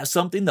 we have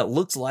something that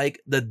looks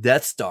like the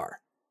Death Star.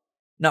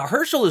 Now,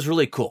 Herschel is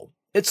really cool.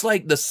 It's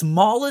like the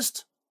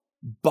smallest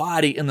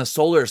body in the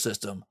solar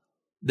system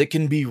that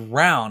can be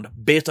round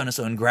based on its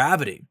own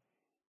gravity.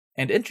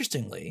 And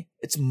interestingly,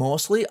 it's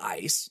mostly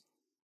ice,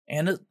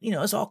 and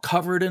it's all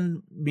covered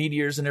in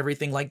meteors and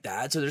everything like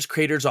that. So there's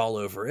craters all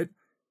over it.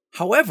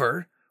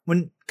 However,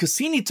 when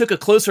Cassini took a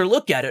closer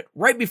look at it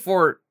right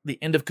before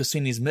the end of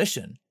Cassini's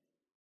mission,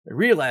 they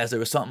realized there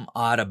was something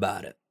odd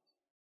about it.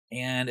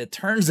 And it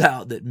turns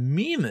out that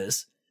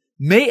Mimas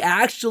may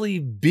actually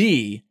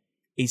be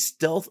a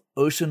stealth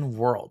ocean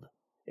world.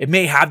 It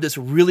may have this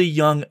really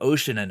young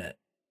ocean in it.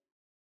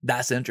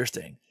 That's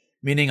interesting,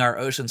 meaning our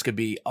oceans could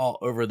be all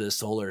over the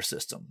solar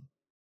system.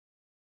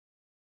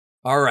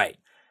 All right.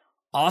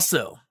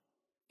 Also,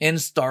 in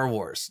Star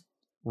Wars,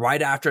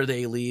 right after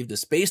they leave the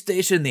space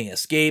station, they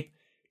escape,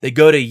 they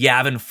go to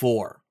Yavin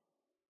 4.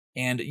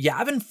 And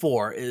Yavin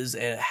 4 is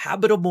a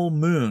habitable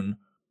moon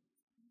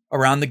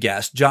around the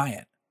gas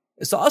giant.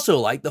 It's also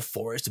like the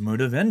forest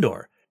moon of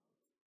Endor.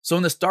 So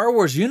in the Star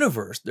Wars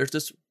universe, there's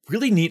this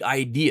really neat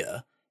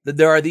idea that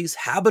there are these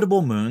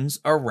habitable moons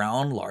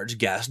around large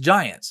gas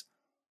giants.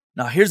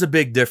 Now, here's a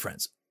big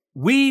difference.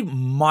 We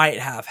might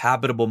have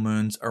habitable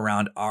moons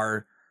around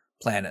our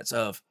planets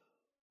of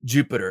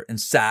Jupiter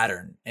and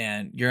Saturn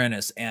and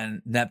Uranus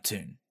and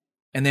Neptune.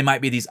 And they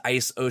might be these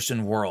ice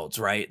ocean worlds,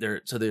 right?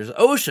 So there's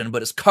ocean,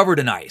 but it's covered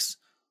in ice,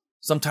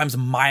 sometimes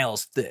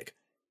miles thick.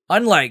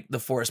 Unlike the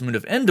forest moon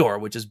of Endor,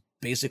 which is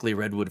basically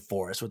redwood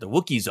forest where the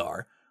Wookiees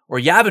are, or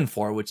Yavin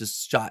 4, which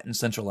is shot in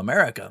Central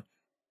America.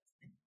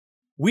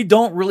 We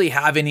don't really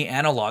have any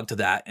analog to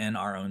that in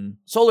our own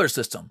solar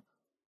system.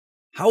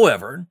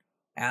 However,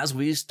 as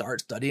we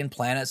start studying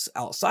planets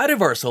outside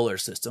of our solar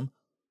system,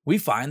 we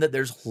find that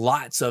there's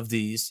lots of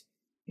these,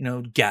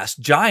 gas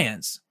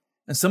giants,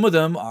 and some of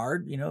them are,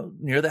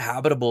 near the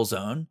habitable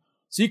zone.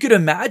 So you could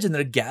imagine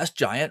that a gas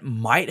giant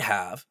might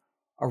have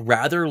a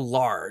rather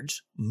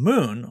large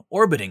moon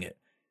orbiting it.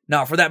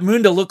 Now, for that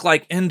moon to look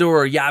like Endor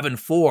or Yavin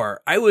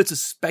 4, I would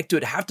suspect it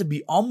would have to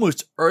be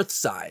almost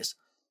Earth-size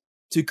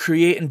to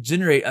create and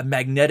generate a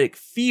magnetic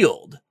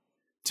field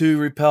to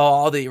repel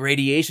all the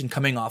radiation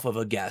coming off of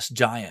a gas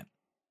giant.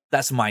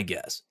 That's my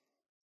guess.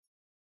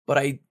 But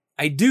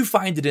I do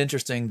find it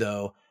interesting,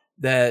 though,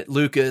 that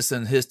Lucas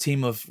and his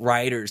team of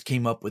writers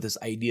came up with this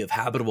idea of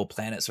habitable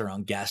planets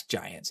around gas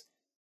giants.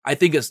 I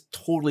think it's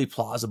totally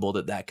plausible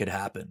that that could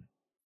happen.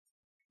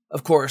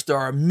 Of course, there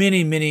are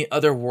many, many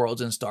other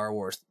worlds in Star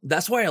Wars.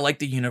 That's why I like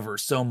the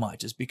universe so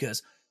much, is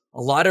because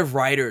a lot of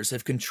writers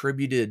have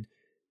contributed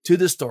to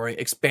the story,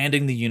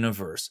 expanding the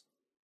universe.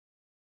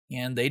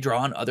 And they draw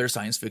on other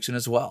science fiction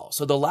as well.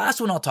 So the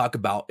last one I'll talk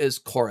about is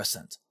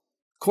Coruscant.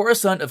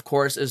 Coruscant, of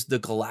course, is the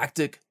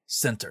galactic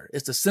center.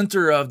 It's the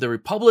center of the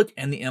Republic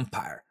and the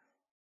Empire.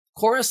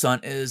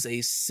 Coruscant is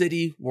a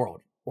city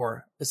world,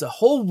 or it's a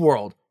whole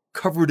world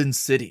covered in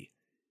city.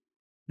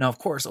 Now, of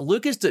course,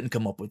 Lucas didn't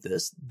come up with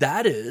this.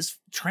 That is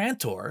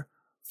Trantor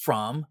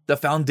from the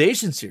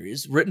Foundation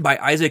series, written by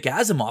Isaac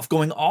Asimov,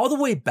 going all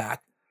the way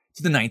back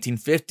to the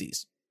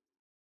 1950s.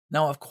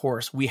 Now, of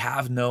course, we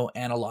have no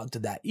analog to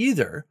that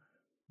either,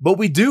 but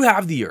we do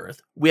have the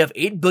Earth. We have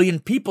 8 billion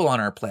people on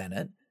our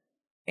planet,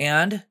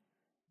 and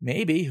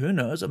maybe, who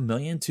knows, 1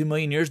 million, 2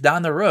 million years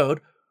down the road,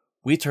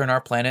 we turn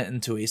our planet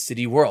into a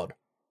city world.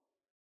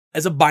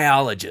 As a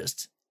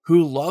biologist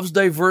who loves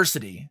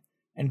diversity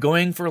and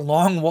going for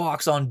long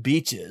walks on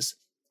beaches,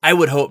 I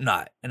would hope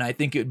not. And I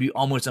think it would be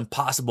almost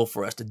impossible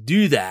for us to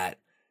do that.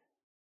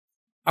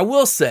 I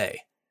will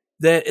say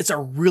that it's a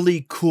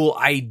really cool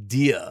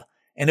idea.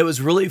 And it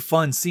was really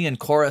fun seeing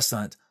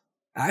Coruscant,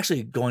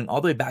 actually going all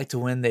the way back to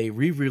when they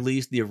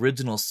re-released the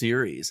original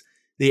series.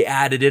 They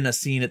added in a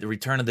scene at the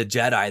Return of the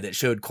Jedi that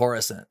showed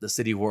Coruscant, the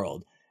city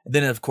world. And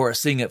then, of course,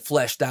 seeing it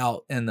fleshed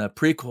out in the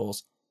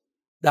prequels,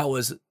 that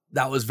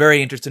was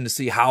very interesting to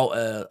see how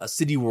a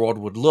city world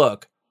would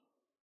look.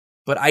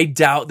 But I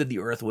doubt that the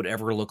Earth would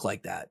ever look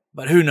like that.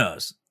 But who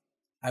knows?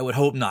 I would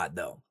hope not,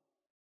 though.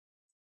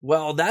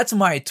 Well, that's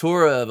my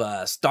tour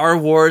of Star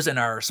Wars and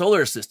our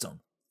solar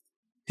system.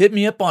 Hit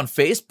me up on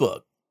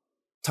Facebook,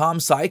 Tom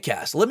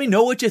SciCast. Let me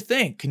know what you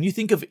think. Can you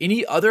think of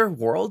any other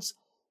worlds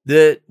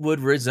that would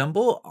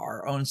resemble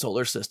our own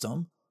solar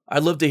system?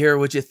 I'd love to hear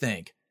what you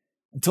think.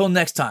 Until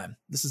next time,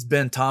 this has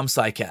been Tom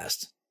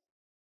SciCast.